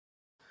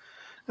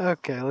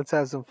Okay, let's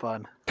have some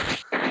fun.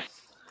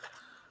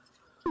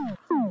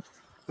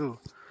 Ooh,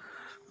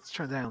 let's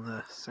turn down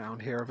the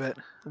sound here a bit.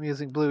 I'm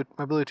using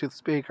my Bluetooth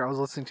speaker. I was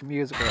listening to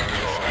music earlier,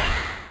 so.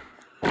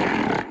 Come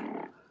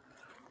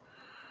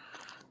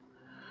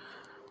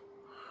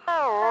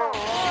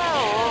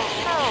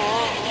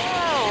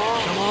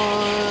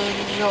on,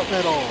 melt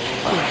metal.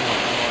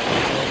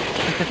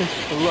 I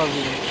love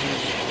it.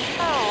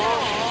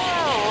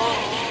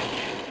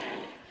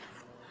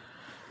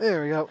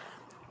 There we go.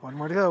 One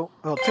more to go.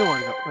 Oh, two more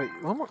to go. Wait,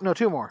 one more? No,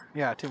 two more.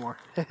 Yeah, two more.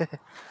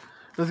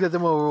 Let's get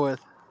them over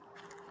with.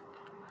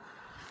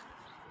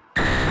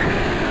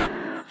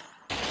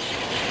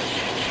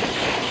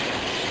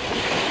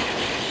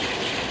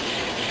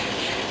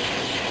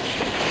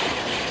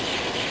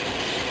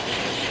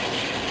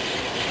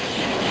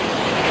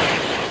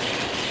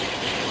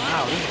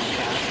 Wow, this is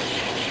fast.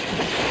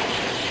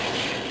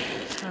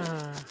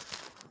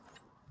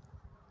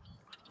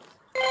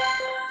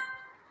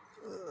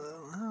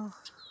 Well,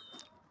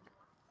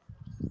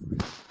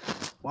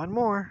 one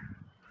more.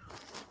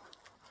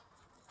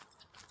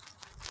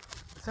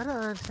 Is that an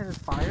unintended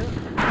fire?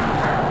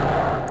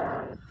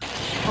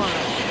 Oh,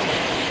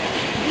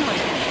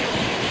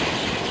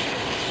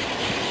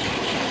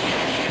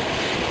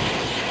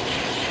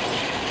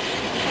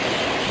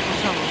 don't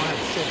tell me why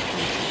I'm sick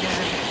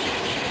again.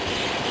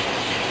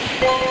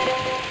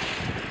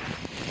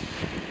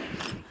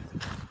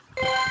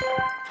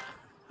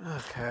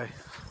 Okay.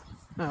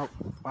 Oh,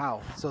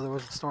 wow. So there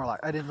was a Snorlax.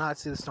 I did not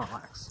see the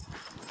Snorlax.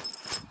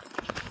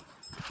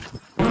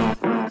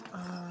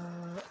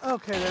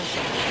 Okay, there's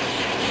some.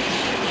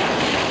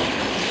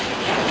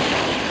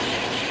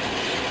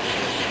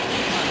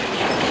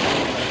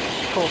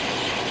 Cool.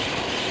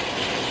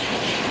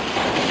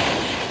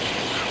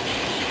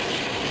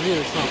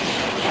 Really smoking.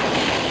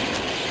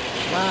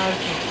 Wow.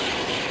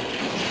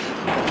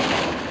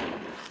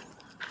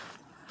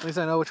 At least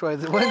I know which way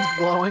the wind's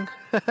blowing.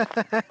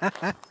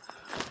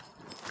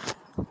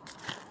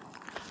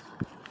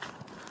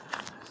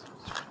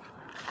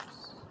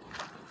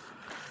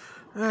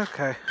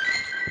 Okay.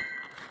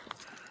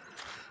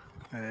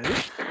 Ready?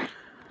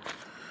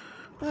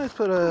 Let's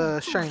put a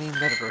shiny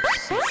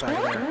metaverse inside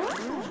there.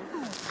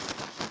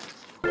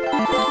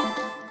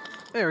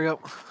 There we go.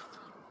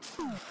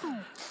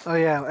 Oh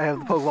yeah, I have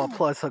the Pokeball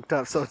Plus hooked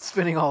up, so it's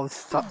spinning all the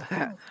stuff.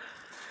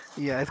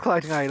 Yeah, it's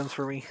collecting items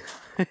for me.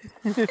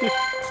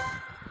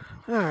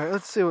 Alright,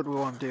 let's see what we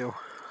want to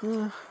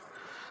do.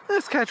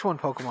 Let's catch one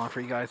Pokemon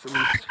for you guys at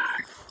least.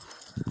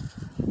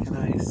 Can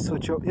I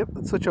switch over? Yep,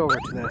 let's switch over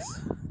to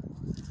this.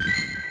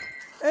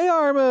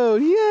 AR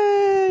mode!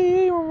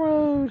 Yay! AR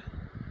mode!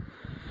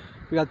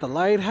 We got the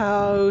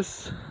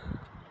lighthouse.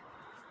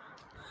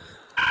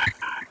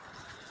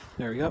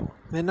 There we go.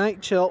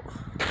 Midnight chill.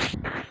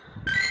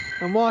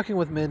 I'm walking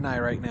with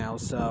Midnight right now,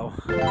 so.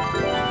 No,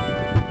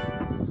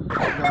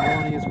 I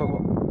want to use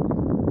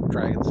Pokemon.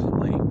 Dragon's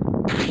Flame.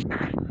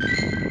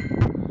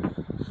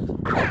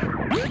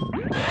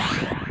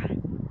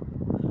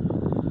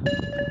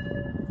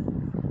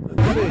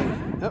 Let's see.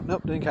 Nope,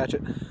 nope, didn't catch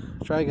it.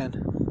 Try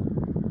again.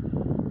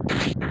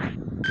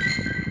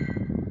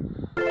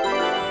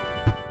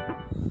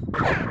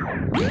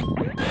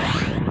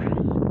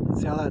 Let's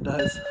see how that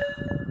does.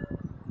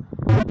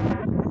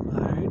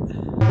 Alright.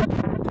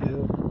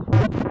 2,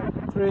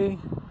 3.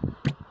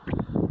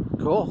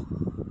 Cool.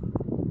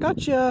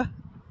 Gotcha!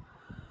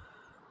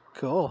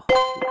 Cool.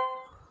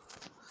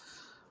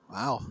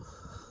 Wow.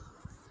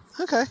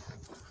 Okay.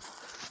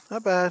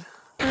 Not bad.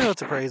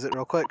 Let's appraise it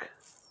real quick.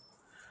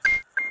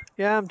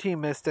 Yeah, I'm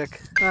Team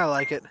Mystic. I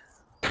like it.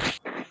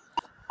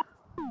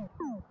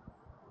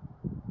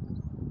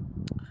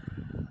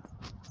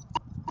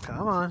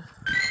 Come on.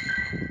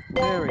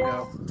 There we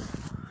go.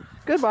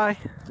 Goodbye.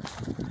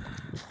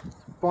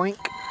 Boink.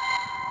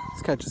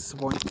 Let's catch this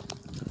boink.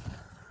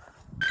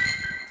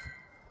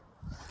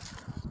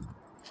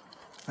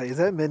 Wait, is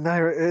that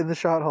Midnight in the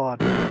shot?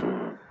 Hold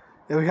on.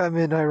 Yeah, we got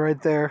Midnight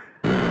right there.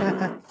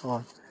 Hold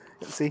on.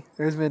 See?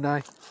 There's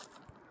Midnight.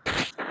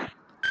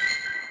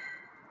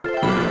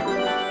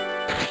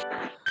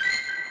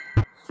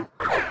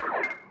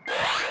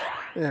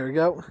 There we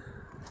go.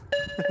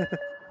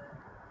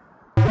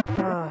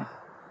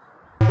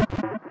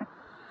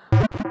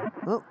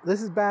 Well,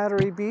 this is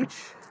Battery Beach,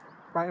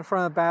 right in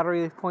front of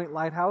Battery Point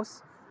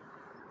Lighthouse.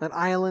 An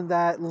island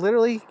that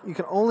literally you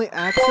can only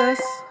access.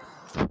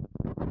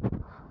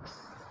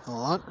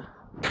 Hold on.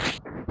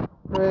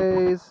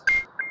 Raise.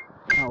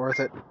 Not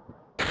worth it.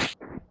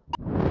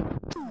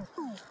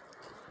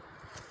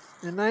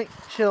 Midnight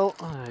chill.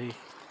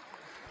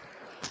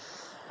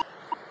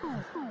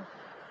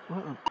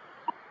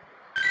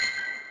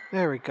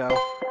 There we go.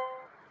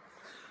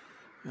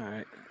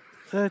 Alright.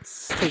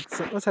 Let's have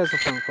some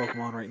fun with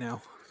Pokemon right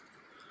now.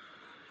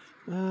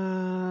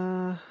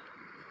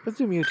 Let's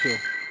do Mewtwo.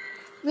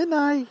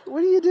 Midnight,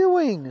 what are you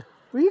doing?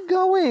 Where are you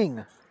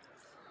going?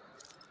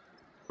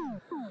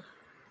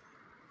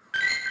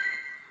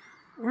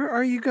 Where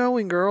are you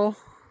going, girl?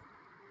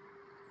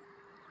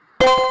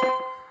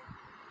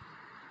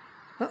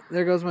 Oh,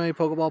 there goes my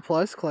Pokeball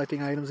Plus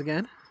collecting items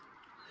again.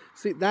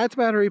 See, that's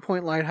Battery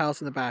Point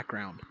Lighthouse in the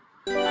background.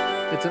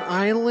 It's an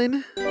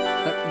island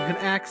that you can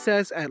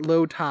access at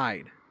low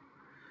tide.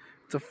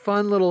 It's a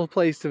fun little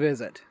place to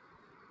visit.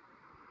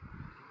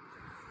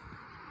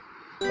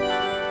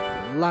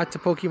 Lots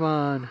of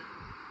Pokemon.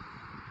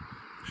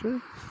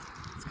 Let's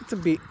get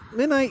some beat.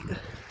 Midnight,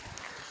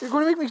 you're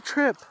going to make me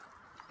trip.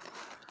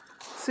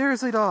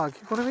 Seriously, dog,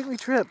 you're going to make me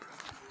trip.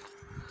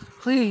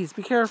 Please,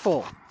 be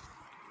careful.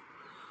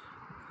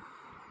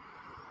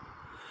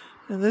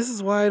 And this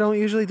is why I don't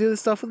usually do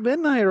this stuff with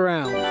Midnight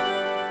around.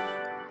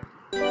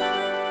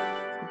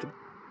 Get the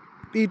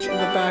beach in the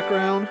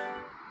background.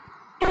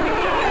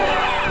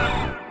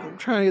 I'm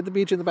trying to get the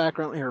beach in the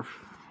background here.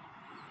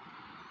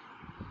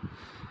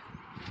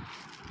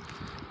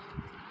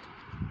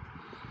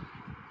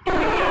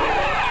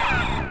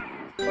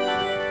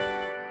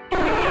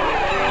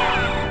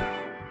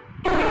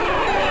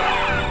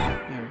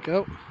 There we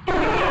go.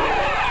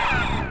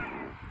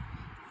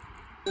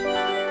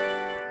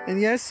 And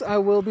yes, I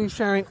will be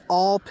sharing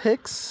all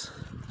pics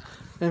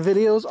and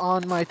videos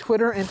on my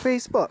Twitter and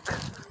Facebook.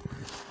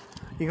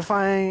 You can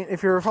find,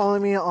 if you're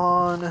following me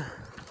on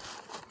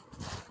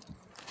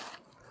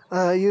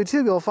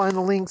YouTube, you'll find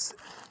the links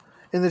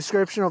in the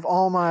description of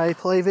all my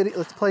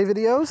Let's Play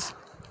videos.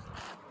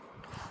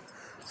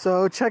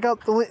 So check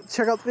out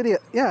the video.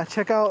 Yeah,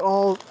 check out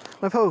all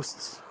my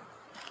posts.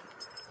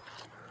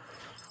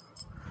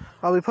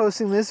 I'll be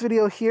posting this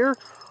video here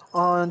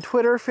on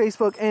Twitter,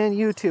 Facebook, and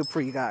YouTube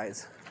for you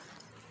guys.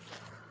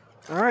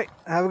 Alright,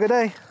 have a good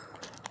day.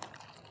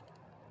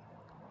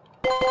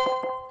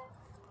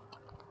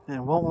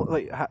 And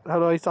wait, how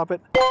do I stop it?